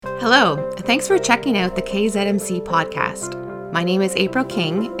Hello, thanks for checking out the KZMC podcast. My name is April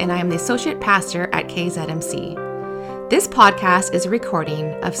King, and I am the Associate Pastor at KZMC. This podcast is a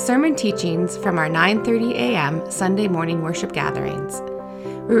recording of sermon teachings from our 9:30 a.m. Sunday morning worship gatherings.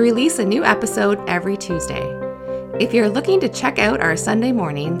 We release a new episode every Tuesday. If you're looking to check out our Sunday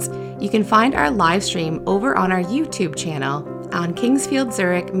mornings, you can find our live stream over on our YouTube channel on Kingsfield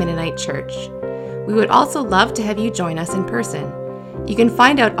Zurich Mennonite Church. We would also love to have you join us in person. You can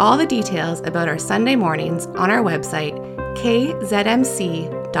find out all the details about our Sunday mornings on our website, kzmc.ca.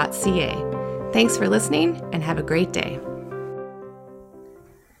 Thanks for listening and have a great day.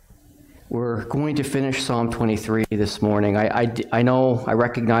 We're going to finish Psalm 23 this morning. I know, I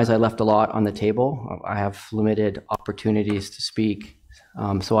recognize I left a lot on the table. I have limited opportunities to speak.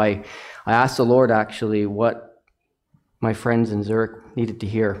 So I asked the Lord actually what my friends in Zurich needed to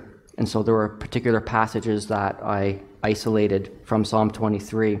hear. And so there were particular passages that I isolated from Psalm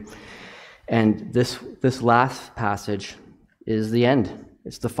 23. And this last passage is the end.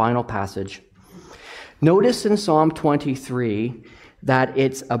 It's the final passage. Notice in Psalm 23 that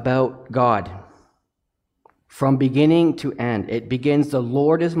it's about God. From beginning to end. It begins, "The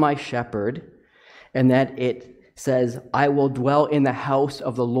Lord is my shepherd," and that it says, "I will dwell in the house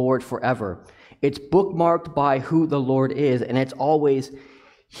of the Lord forever." It's bookmarked by who the Lord is, and it's always,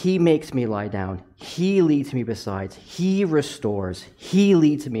 He makes me lie down. He leads me beside. He restores. He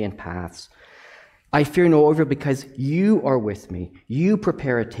leads me in paths. I fear no evil because you are with me. You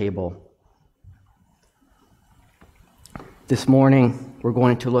prepare a table. This morning, we're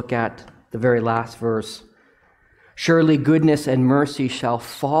going to look at the very last verse. "Surely goodness and mercy shall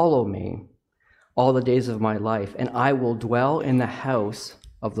follow me all the days of my life, and I will dwell in the house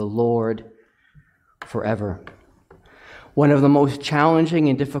of the Lord forever." One of the most challenging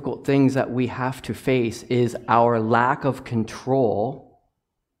and difficult things that we have to face is our lack of control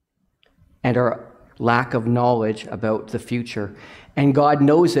and our lack of knowledge about the future. And God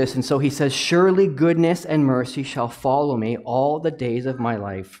knows this, and so He says, "Surely goodness and mercy shall follow me all the days of my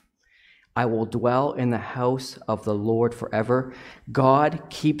life. I will dwell in the house of the Lord forever." God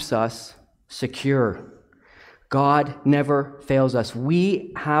keeps us secure. God never fails us.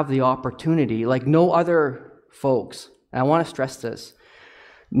 We have the opportunity, like no other folks. And I want to stress this.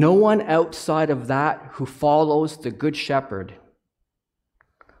 No one outside of that who follows the Good Shepherd,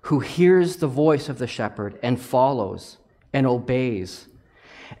 who hears the voice of the shepherd and follows and obeys,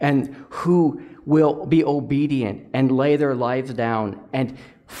 and who will be obedient and lay their lives down and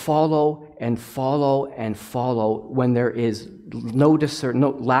follow and follow and follow when there is no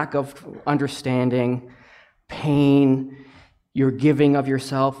lack of understanding, pain, you're giving of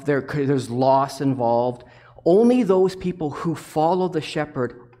yourself, there's loss involved. Only those people who follow the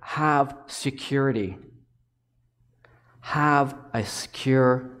shepherd have security, have a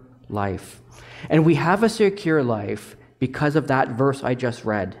secure life. And we have a secure life because of that verse I just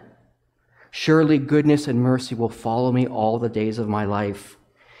read. "Surely goodness and mercy will follow me all the days of my life,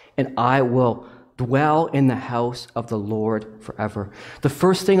 and I will dwell in the house of the Lord forever." The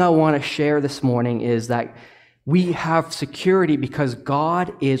first thing I want to share this morning is that we have security because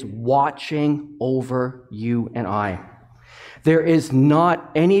God is watching over you and I. There is not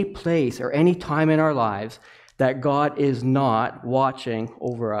any place or any time in our lives that God is not watching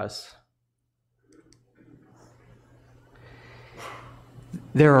over us.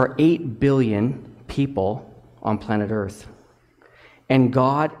 There are 8 billion people on planet Earth, and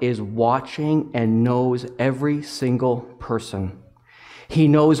God is watching and knows every single person. He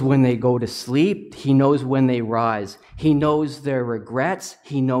knows when they go to sleep. He knows when they rise. He knows their regrets.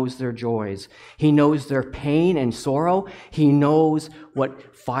 He knows their joys. He knows their pain and sorrow. He knows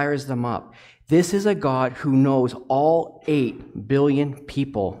what fires them up. This is a God who knows all 8 billion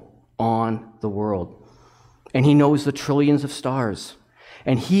people on the world. And He knows the trillions of stars.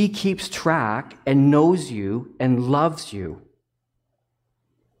 And He keeps track and knows you and loves you.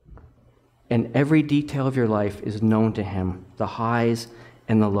 And every detail of your life is known to Him, the highs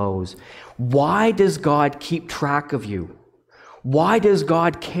and the lows. Why does God keep track of you? Why does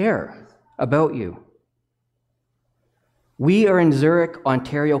God care about you? We are in Zurich,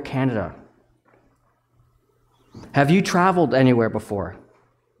 Ontario, Canada. Have you traveled anywhere before?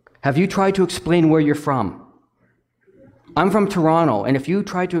 Have you tried to explain where you're from? I'm from Toronto, and if you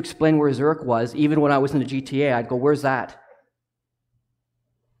tried to explain where Zurich was, even when I was in the GTA, I'd go, "Where's that?"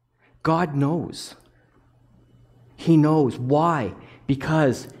 God knows. He knows. Why?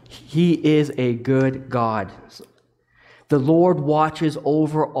 Because He is a good God. The Lord watches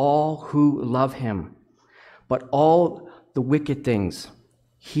over all who love Him, but all the wicked things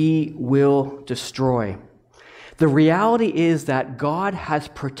He will destroy. The reality is that God has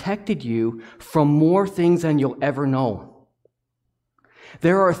protected you from more things than you'll ever know.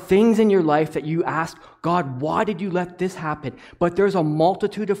 There are things in your life that you ask, God, why did you let this happen? But there's a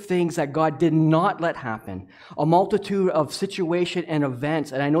multitude of things that God did not let happen, a multitude of situations and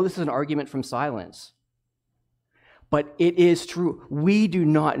events. And I know this is an argument from silence, but it is true. We do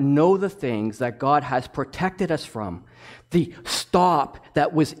not know the things that God has protected us from. The stop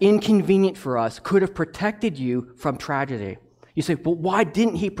that was inconvenient for us could have protected you from tragedy. You say, well, why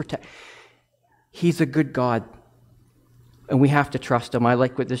didn't he protect? He's a good God, and we have to trust him. I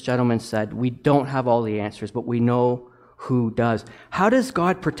like what this gentleman said. We don't have all the answers, but we know who does. How does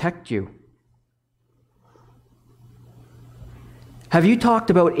God protect you? Have you talked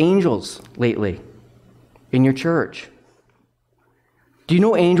about angels lately in your church? Do you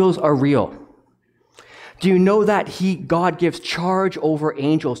know angels are real? Do you know that God gives charge over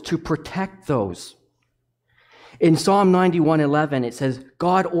angels to protect those? In Psalm 91:11, it says,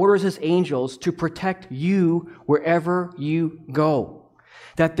 God orders his angels to protect you wherever you go.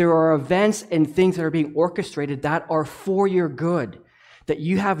 That there are events and things that are being orchestrated that are for your good, that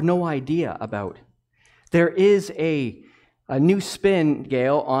you have no idea about. There is a new spin,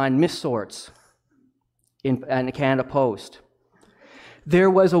 Gail, on Miss Sorts in the Canada Post.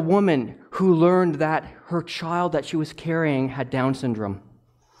 There was a woman who learned that her child that she was carrying had Down syndrome.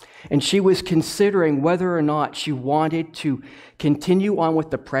 And she was considering whether or not she wanted to continue on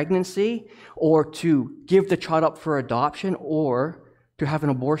with the pregnancy or to give the child up for adoption or to have an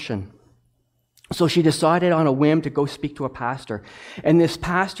abortion. So she decided on a whim to go speak to a pastor. And this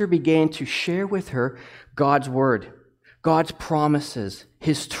pastor began to share with her God's word, God's promises,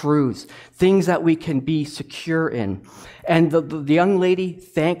 his truths, things that we can be secure in. And the young lady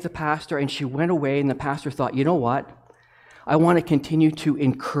thanked the pastor, and she went away, and the pastor thought, you know what? I want to continue to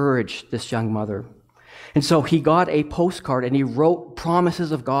encourage this young mother. And so he got a postcard, and he wrote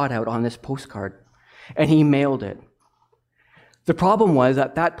promises of God out on this postcard, and he mailed it. The problem was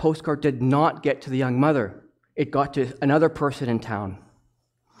that that postcard did not get to the young mother. It got to another person in town.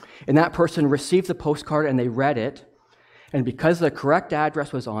 And that person received the postcard, and they read it. And because the correct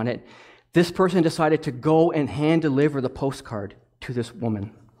address was on it, this person decided to go and hand deliver the postcard to this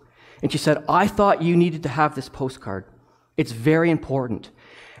woman. And she said, I thought you needed to have this postcard. It's very important.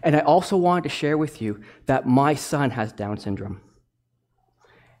 And I also wanted to share with you that my son has Down syndrome.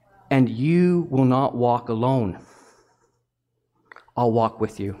 And you will not walk alone. I'll walk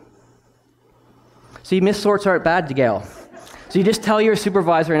with you. See, Miss Sorts aren't bad, Gail. So you just tell your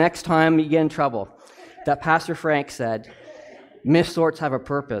supervisor next time you get in trouble that Pastor Frank said, Miss Sorts have a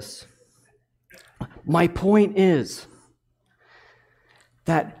purpose. My point is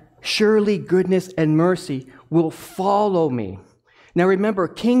that surely goodness and mercy will follow me. Now remember,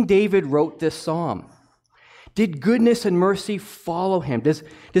 King David wrote this psalm. Did goodness and mercy follow him? Does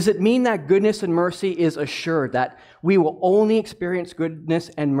it mean that goodness and mercy is assured, that we will only experience goodness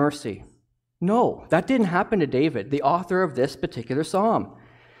and mercy? No, that didn't happen to David, the author of this particular psalm.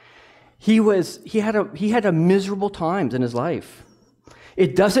 He had a miserable times in his life.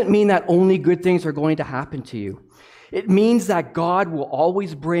 It doesn't mean that only good things are going to happen to you. It means that God will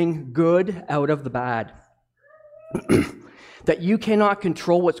always bring good out of the bad. That you cannot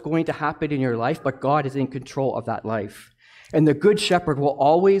control what's going to happen in your life, but God is in control of that life. And the good shepherd will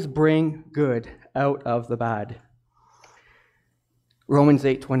always bring good out of the bad. Romans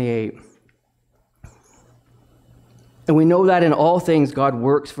 8:28. And we know that in all things God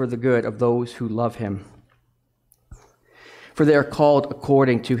works for the good of those who love him, for they are called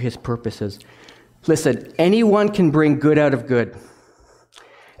according to his purposes. Listen, anyone can bring good out of good.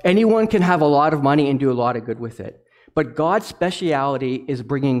 Anyone can have a lot of money and do a lot of good with it. But God's speciality is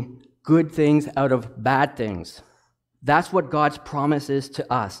bringing good things out of bad things. That's what God's promise is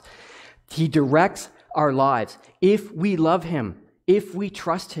to us. He directs our lives. If we love him, if we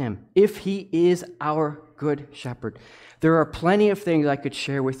trust him, if he is our good shepherd. There are plenty of things I could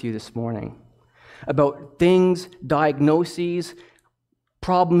share with you this morning about things, diagnoses,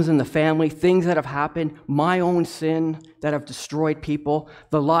 problems in the family, things that have happened, my own sin that have destroyed people,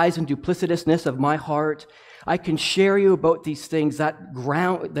 the lies and duplicitousness of my heart. I can share you about these things that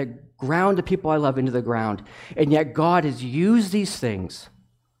ground the people I love into the ground. And yet God has used these things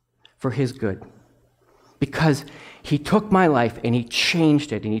for his good, because he took my life and he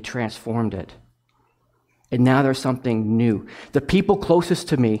changed it and he transformed it. And now there's something new. The people closest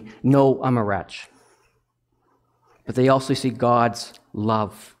to me know I'm a wretch. But they also see God's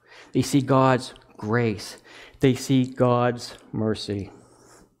love. They see God's grace. They see God's mercy.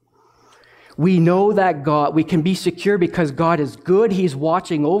 We know that we can be secure because God is good. He's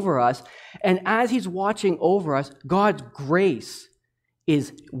watching over us. And as he's watching over us, God's grace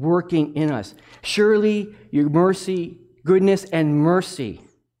is working in us. Surely your mercy, goodness, and mercy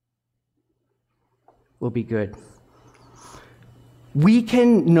will be good. We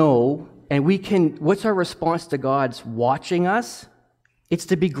can know, and what's our response to God's watching us? It's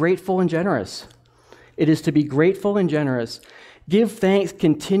to be grateful and generous. It is to be grateful and generous. Give thanks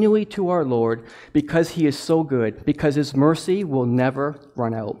continually to our Lord because he is so good, because his mercy will never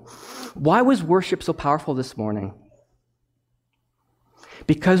run out. Why was worship so powerful this morning?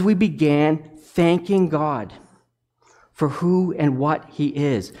 Because we began thanking God for who and what he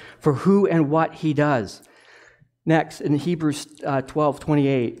is, for who and what he does. Next, in Hebrews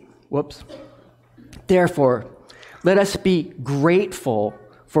 12:28, Therefore, let us be grateful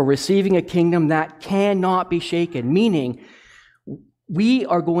for receiving a kingdom that cannot be shaken, meaning we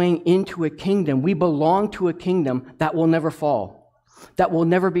are going into a kingdom, we belong to a kingdom that will never fall, that will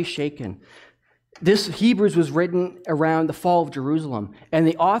never be shaken. This Hebrews was written around the fall of Jerusalem, and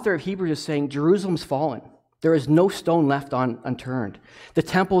the author of Hebrews is saying Jerusalem's fallen. There is no stone left unturned. The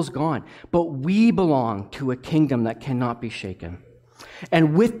temple's gone, but we belong to a kingdom that cannot be shaken.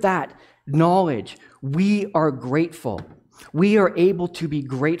 And with that knowledge, we are grateful. We are able to be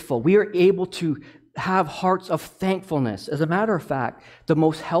grateful. We are able to have hearts of thankfulness. As a matter of fact, the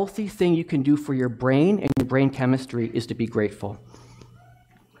most healthy thing you can do for your brain and your brain chemistry is to be grateful.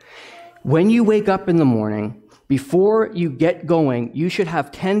 When you wake up in the morning, before you get going, you should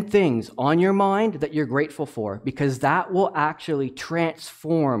have 10 things on your mind that you're grateful for, because that will actually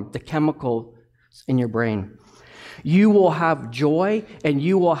transform the chemicals in your brain. You will have joy, and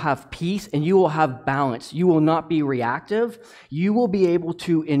you will have peace, and you will have balance. You will not be reactive. You will be able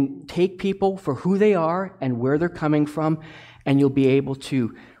to take people for who they are and where they're coming from, and you'll be able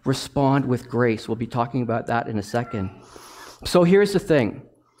to respond with grace. We'll be talking about that in a second. So here's the thing.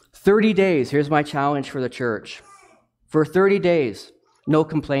 30 days, here's my challenge for the church. For 30 days, no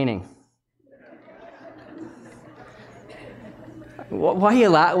complaining.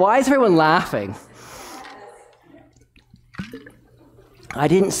 Why is everyone laughing? I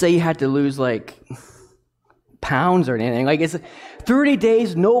didn't say you had to lose like pounds or anything. Like, it's 30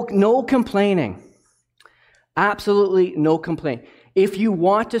 days, no complaining. Absolutely no complaining. If you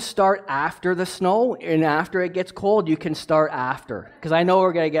want to start after the snow and after it gets cold, you can start after. Because I know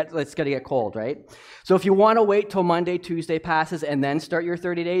it's gonna get cold, right? So if you want to wait till Monday, Tuesday passes and then start your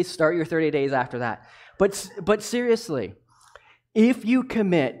 30 days, start your 30 days after that. But seriously, if you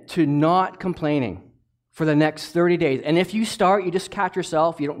commit to not complaining for the next 30 days, and if you start, you just catch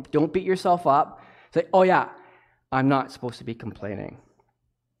yourself, you don't beat yourself up, say, oh yeah, I'm not supposed to be complaining.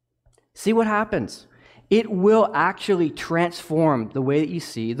 See what happens. It will actually transform the way that you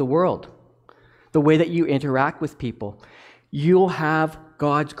see the world, the way that you interact with people. You'll have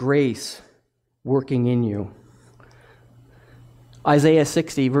God's grace working in you. Isaiah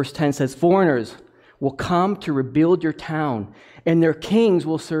 60, verse 10 says, foreigners will come to rebuild your town, and their kings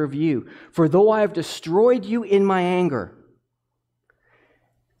will serve you. For though I have destroyed you in my anger,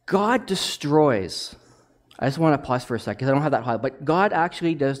 God destroys. I just want to pause for a second because I don't have that high, but God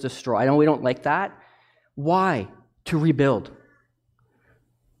actually does destroy. I know we don't like that. Why? To rebuild.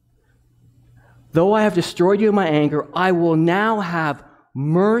 Though I have destroyed you in my anger, I will now have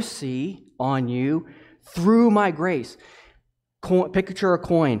mercy on you through my grace. Picture a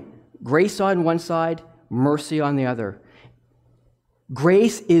coin. Grace on one side, mercy on the other.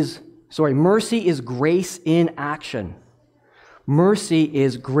 Mercy is grace in action. Mercy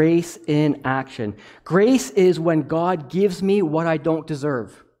is grace in action. Grace is when God gives me what I don't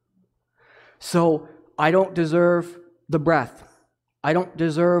deserve. So, I don't deserve the breath. I don't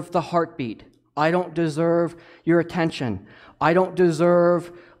deserve the heartbeat. I don't deserve your attention. I don't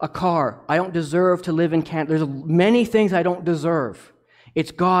deserve a car. I don't deserve to live in Canada. There's many things I don't deserve. It's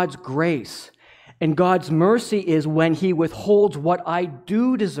God's grace. And God's mercy is when he withholds what I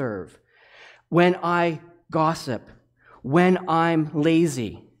do deserve. When I gossip. When I'm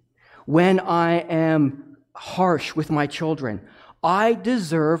lazy. When I am harsh with my children. I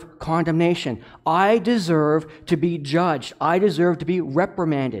deserve condemnation. I deserve to be judged. I deserve to be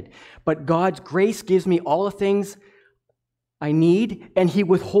reprimanded. But God's grace gives me all the things I need, and he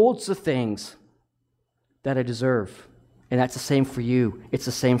withholds the things that I deserve. And that's the same for you. It's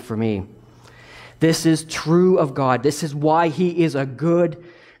the same for me. This is true of God. This is why he is a good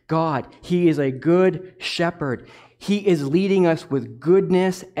God. He is a good shepherd. He is leading us with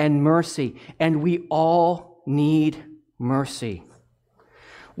goodness and mercy, and we all need mercy.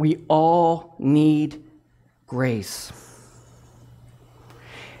 We all need grace.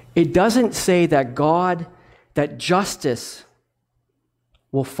 It doesn't say that justice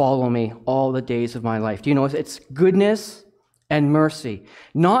will follow me all the days of my life. Do you know, it's goodness and mercy,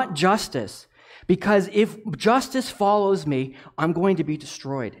 not justice. Because if justice follows me, I'm going to be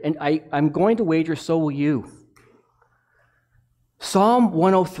destroyed. And I'm going to wager so will you. Psalm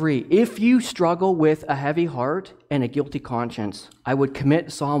 103, if you struggle with a heavy heart and a guilty conscience, I would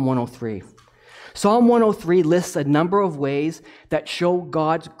commit Psalm 103. Psalm 103 lists a number of ways that show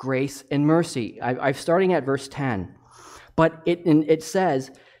God's grace and mercy. I'm starting at verse 10. But it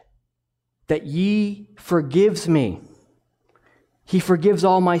says that He forgives me. He forgives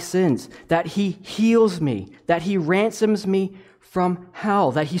all my sins, that He heals me, that He ransoms me from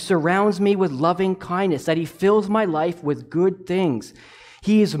hell, that He surrounds me with loving kindness, that He fills my life with good things.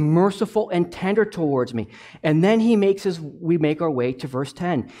 He is merciful and tender towards me. And then we make our way to verse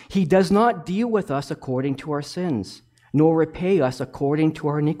 10. He does not deal with us according to our sins, nor repay us according to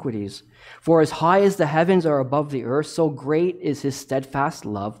our iniquities. For as high as the heavens are above the earth, so great is His steadfast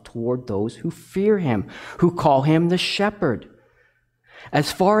love toward those who fear Him, who call Him the Shepherd.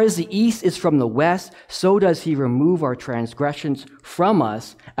 As far as the east is from the west, so does He remove our transgressions from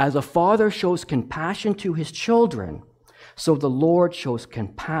us. As a father shows compassion to his children, so the Lord shows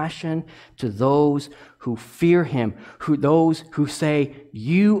compassion to those who fear Him, those who say,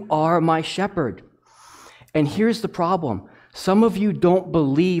 "You are my shepherd." And here's the problem. Some of you don't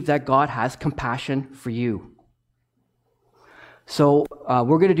believe that God has compassion for you. So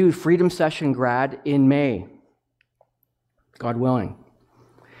we're going to do Freedom Session Grad in May, God willing.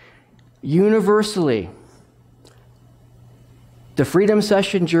 Universally, the Freedom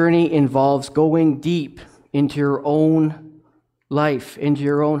Session journey involves going deep into your own life, into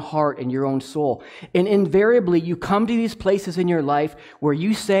your own heart and your own soul. And invariably, you come to these places in your life where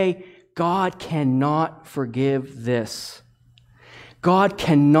you say, God cannot forgive this. God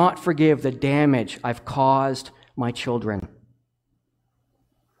cannot forgive the damage I've caused my children.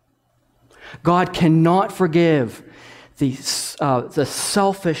 God cannot forgive the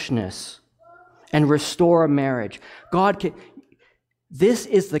selfishness and restore a marriage. This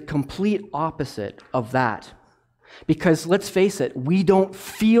is the complete opposite of that. Because let's face it, we don't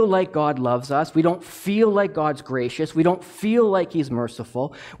feel like God loves us. We don't feel like God's gracious. We don't feel like He's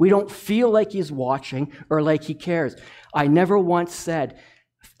merciful. We don't feel like He's watching or like He cares. I never once said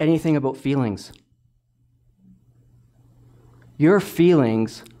anything about feelings. Your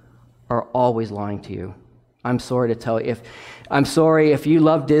feelings are always lying to you. I'm sorry to tell you. I'm sorry if you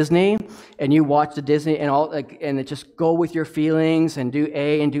love Disney and you watch the Disney and just go with your feelings and do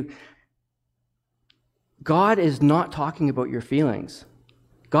A and do. God is not talking about your feelings.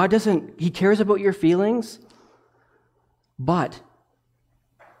 He cares about your feelings, but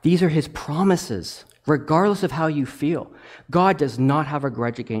these are His promises, regardless of how you feel. God does not have a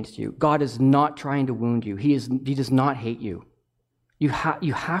grudge against you. God is not trying to wound you. He does not hate you. You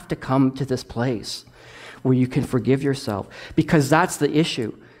have to come to this place where you can forgive yourself, because that's the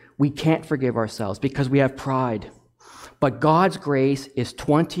issue. We can't forgive ourselves because we have pride. But God's grace is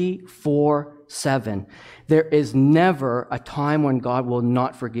 24/7. There is never a time when God will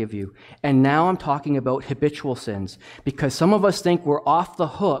not forgive you. And now I'm talking about habitual sins, because some of us think we're off the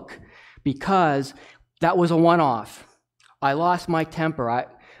hook because that was a one-off. I lost my temper.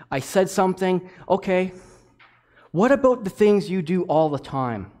 I said something. Okay. What about the things you do all the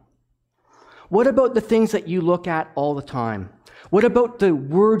time? What about the things that you look at all the time? What about the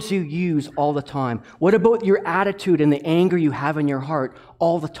words you use all the time? What about your attitude and the anger you have in your heart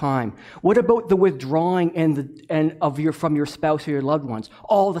all the time? What about the withdrawing from your spouse or your loved ones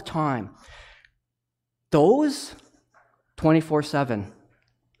all the time? Those 24/7.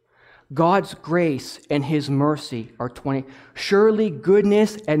 God's grace and His mercy are 20. Surely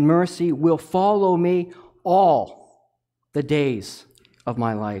goodness and mercy will follow me all the days of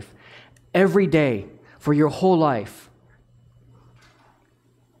my life. Every day for your whole life.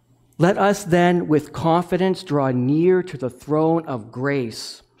 Let us then with confidence draw near to the throne of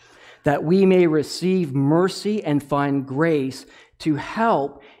grace, that we may receive mercy and find grace to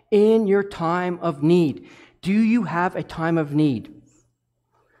help in your time of need. Do you have a time of need?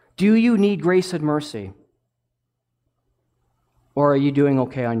 Do you need grace and mercy? Or are you doing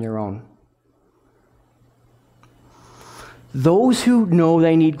okay on your own? Those who know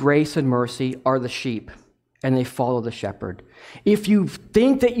they need grace and mercy are the sheep, and they follow the shepherd. If you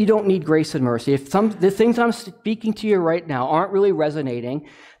think that you don't need grace and mercy, if the things I'm speaking to you right now aren't really resonating,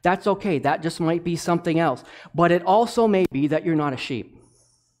 that's okay. That just might be something else. But it also may be that you're not a sheep.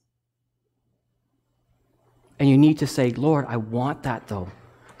 And you need to say, Lord, I want that though.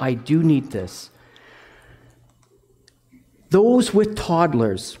 I do need this. Those with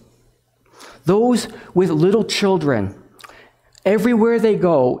toddlers, those with little children, Everywhere they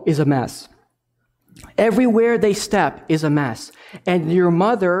go is a mess. Everywhere they step is a mess. And your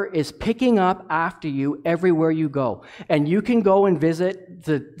mother is picking up after you everywhere you go. And you can go and visit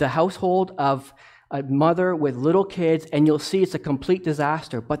the household of a mother with little kids, and you'll see it's a complete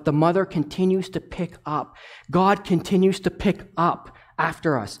disaster. But the mother continues to pick up. God continues to pick up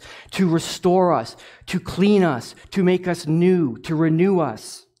after us, to restore us, to clean us, to make us new, to renew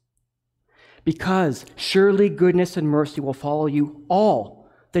us. Because surely goodness and mercy will follow you all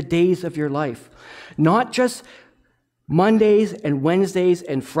the days of your life. Not just Mondays and Wednesdays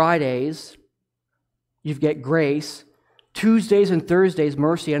and Fridays, you get grace. Tuesdays and Thursdays,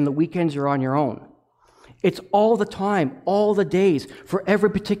 mercy, and the weekends you're on your own. It's all the time, all the days, for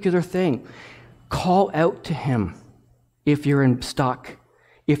every particular thing. Call out to him if you're stuck,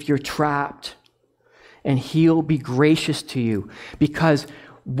 if you're trapped, and he'll be gracious to you. Because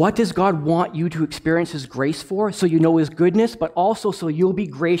what does God want you to experience his grace for? So you know his goodness, but also so you'll be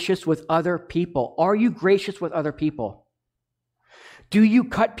gracious with other people. Are you gracious with other people? Do you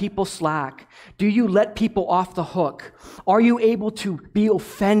cut people slack? Do you let people off the hook? Are you able to be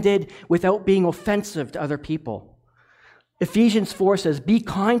offended without being offensive to other people? Ephesians 4 says, be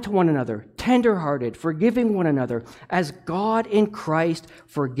kind to one another, tenderhearted, forgiving one another, as God in Christ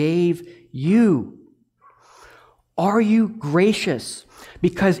forgave you. Are you gracious?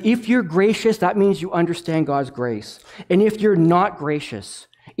 Because if you're gracious, that means you understand God's grace. And if you're not gracious,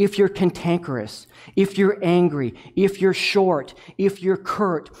 if you're cantankerous, if you're angry, if you're short, if you're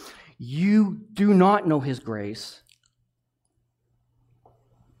curt, you do not know his grace.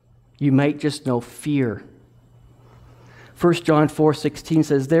 You might just know fear. 1 John 4:16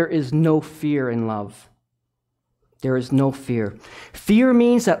 says, there is no fear in love. There is no fear. Fear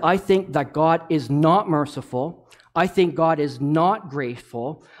means that I think that God is not merciful. I think God is not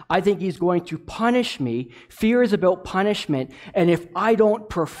grateful. I think he's going to punish me. Fear is about punishment. And if I don't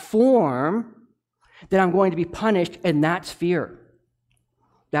perform, then I'm going to be punished, and that's fear.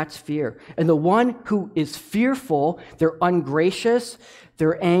 That's fear. And the one who is fearful, they're ungracious,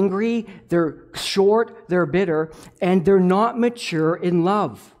 they're angry, they're short, they're bitter, and they're not mature in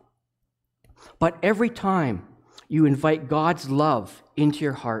love. But every time you invite God's love into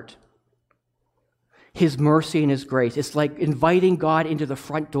your heart, his mercy and his grace, it's like inviting God into the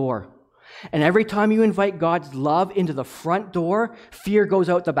front door. And every time you invite God's love into the front door, fear goes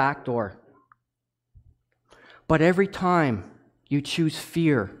out the back door. But every time you choose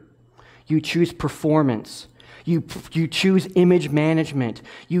fear, you choose performance, you choose image management,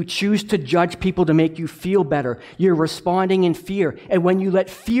 you choose to judge people to make you feel better, you're responding in fear. And when you let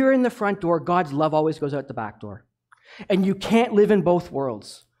fear in the front door, God's love always goes out the back door. And you can't live in both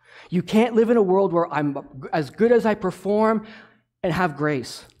worlds. You can't live in a world where I'm as good as I perform and have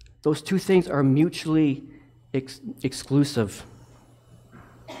grace. Those two things are mutually exclusive.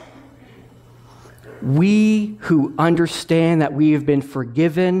 We who understand that we have been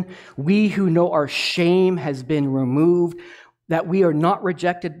forgiven, we who know our shame has been removed, that we are not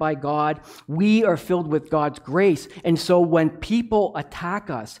rejected by God, we are filled with God's grace. And so when people attack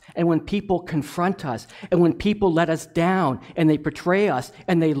us, and when people confront us, and when people let us down, and they betray us,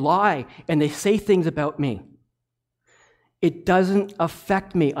 and they lie, and they say things about me, it doesn't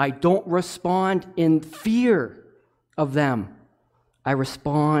affect me. I don't respond in fear of them. I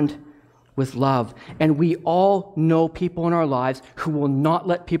respond with love. And we all know people in our lives who will not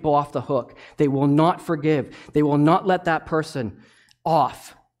let people off the hook. They will not forgive. They will not let that person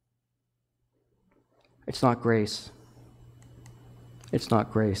off. It's not grace. It's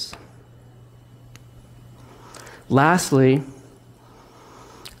not grace. Lastly,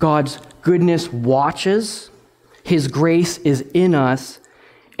 God's goodness watches. His grace is in us,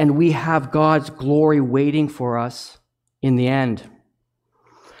 and we have God's glory waiting for us in the end.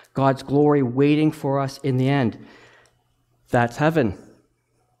 God's glory waiting for us in the end. That's heaven.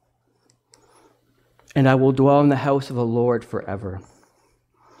 And I will dwell in the house of the Lord forever.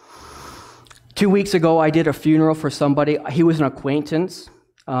 2 weeks ago, I did a funeral for somebody. He was an acquaintance.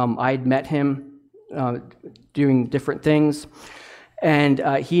 I'd met him doing different things. And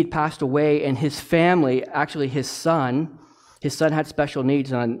he had passed away, and his family, actually his son had special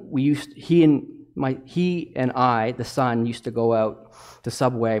needs, and he and I, the son, used to go out to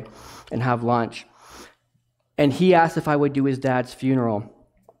Subway and have lunch. And he asked if I would do his dad's funeral.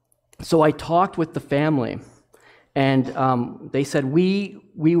 So I talked with the family, and they said, we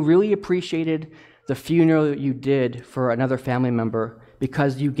really appreciated the funeral you did for another family member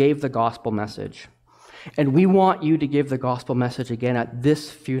because you gave the gospel message. And we want you to give the gospel message again at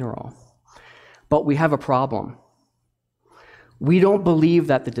this funeral. But we have a problem. We don't believe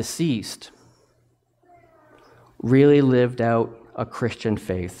that the deceased really lived out a Christian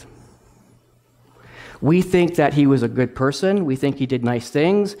faith. We think that he was a good person. We think he did nice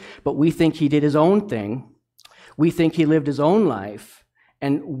things, but we think he did his own thing. We think he lived his own life.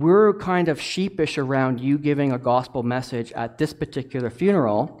 And we're kind of sheepish around you giving a gospel message at this particular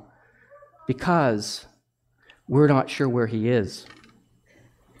funeral because we're not sure where he is.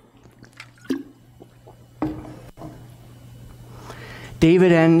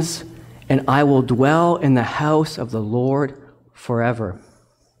 David ends, "And I will dwell in the house of the Lord forever."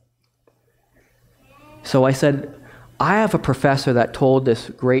 So I said, I have a professor that told this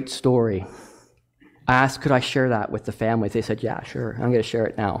great story. I asked, could I share that with the family? They said, yeah, sure. I'm going to share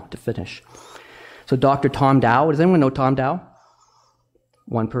it now to finish. So Dr. Tom Dow, does anyone know Tom Dow?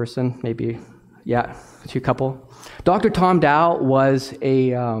 One person, maybe, yeah, two couple. Dr. Tom Dow was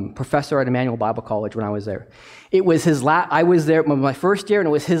a professor at Emmanuel Bible College when I was there. It was his I was there my first year, and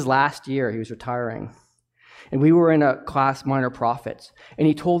it was his last year. He was retiring. And we were in a class, Minor Prophets, and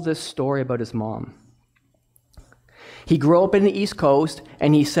he told this story about his mom. He grew up in the East Coast,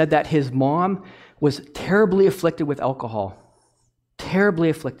 and he said that his mom was terribly afflicted with alcohol. Terribly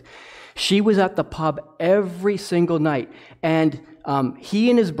afflicted. She was at the pub every single night, and he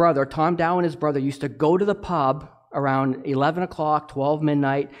and his brother, Tom Dow and his brother, used to go to the pub around 11 o'clock, 12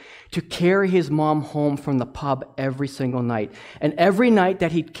 midnight, to carry his mom home from the pub every single night. And every night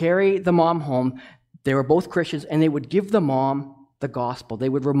that he'd carry the mom home, they were both Christians, and they would give the mom the gospel. They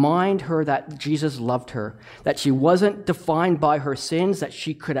would remind her that Jesus loved her, that she wasn't defined by her sins, that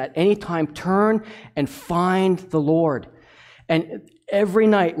she could at any time turn and find the Lord. And every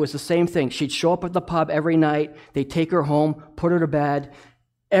night was the same thing. She'd show up at the pub every night. They'd take her home, put her to bed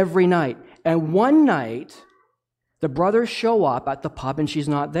every night. And one night, the brothers show up at the pub and she's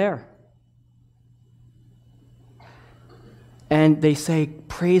not there. And they say,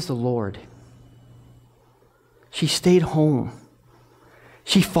 praise the Lord. She stayed home.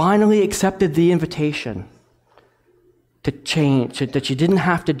 She finally accepted the invitation to change, that she didn't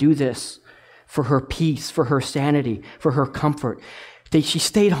have to do this for her peace, for her sanity, for her comfort. She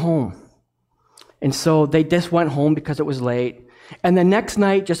stayed home. And so they just went home because it was late. And the next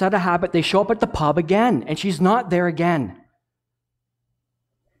night, just out of habit, they show up at the pub again, and she's not there again.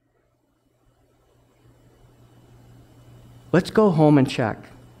 Let's go home and check.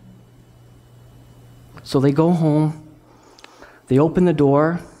 So they go home. They open the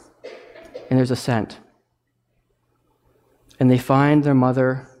door, and there's a scent. And they find their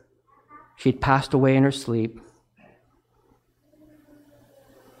mother. She'd passed away in her sleep.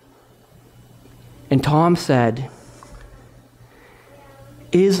 And Tom said,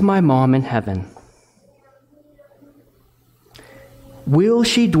 "Is my mom in heaven? Will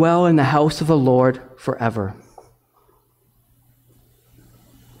she dwell in the house of the Lord forever?"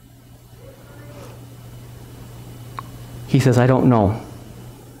 He says, "I don't know.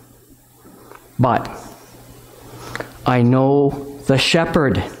 But I know the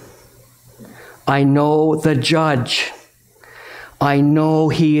shepherd. I know the judge. I know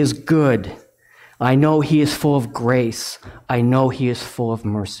he is good. I know he is full of grace. I know he is full of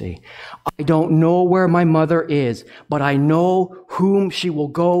mercy. I don't know where my mother is, but I know whom she will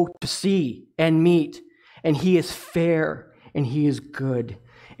go to see and meet. And he is fair, and he is good,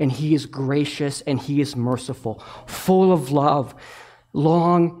 and he is gracious, and he is merciful, full of love,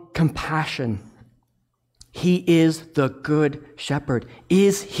 long compassion. He is the good shepherd.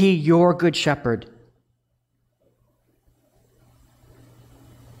 Is he your good shepherd?"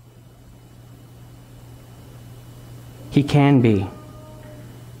 He can be.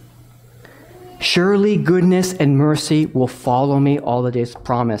 "Surely goodness and mercy will follow me all the days."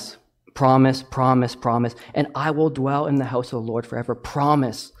 Promise, promise, promise, promise. "And I will dwell in the house of the Lord forever."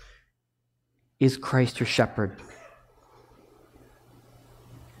 Promise. Is Christ your shepherd?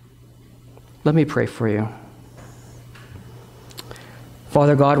 Let me pray for you.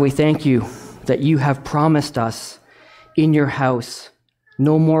 Father God, we thank you that you have promised us in your house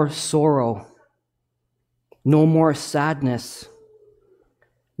no more sorrow, no more sadness,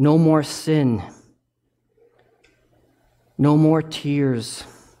 no more sin, no more tears,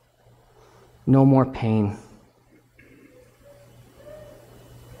 no more pain.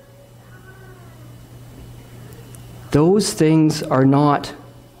 Those things are not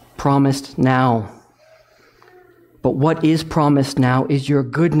promised now. But what is promised now is your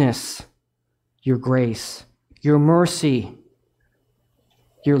goodness, your grace, your mercy,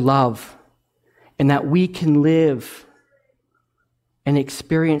 your love, and that we can live and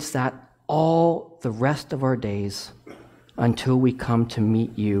experience that all the rest of our days until we come to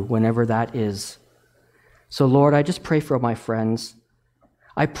meet you, whenever that is. So Lord, I just pray for my friends.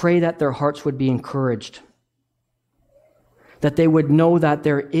 I pray that their hearts would be encouraged. that they would know that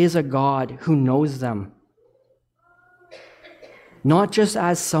there is a God who knows them, not just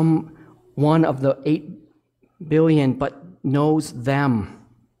as some one of the 8 billion, but knows them,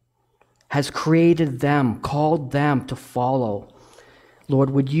 has created them, called them to follow. Lord,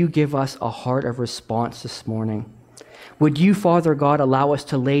 would you give us a heart of response this morning? Would you, Father God, allow us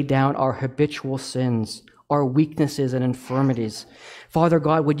to lay down our habitual sins, our weaknesses and infirmities? Father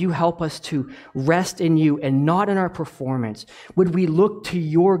God, would you help us to rest in you and not in our performance? Would we look to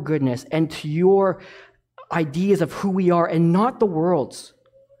your goodness and to your ideas of who we are and not the world's?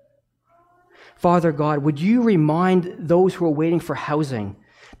 Father God, would you remind those who are waiting for housing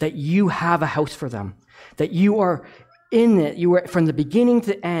that you have a house for them, that you are in it, you are from the beginning to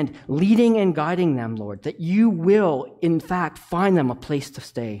the end, leading and guiding them, Lord, that you will, in fact, find them a place to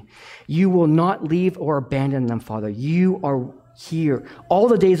stay. You will not leave or abandon them, Father. You are here. All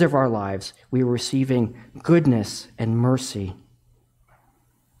the days of our lives, we are receiving goodness and mercy.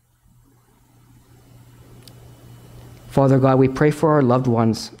 Father God, we pray for our loved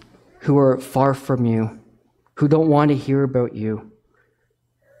ones who are far from you, who don't want to hear about you,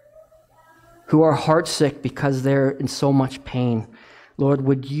 who are heartsick because they're in so much pain. Lord,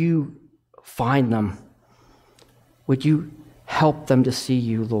 would you find them? Would you help them to see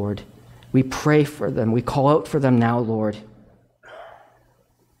you, Lord? We pray for them. We call out for them now, Lord.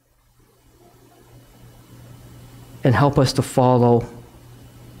 And help us to follow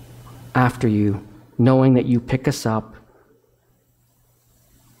after you, knowing that you pick us up,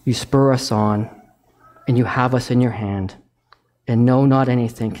 you spur us on, and you have us in your hand. And no, not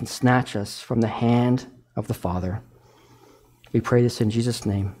anything can snatch us from the hand of the Father. We pray this in Jesus'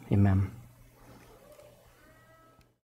 name. Amen.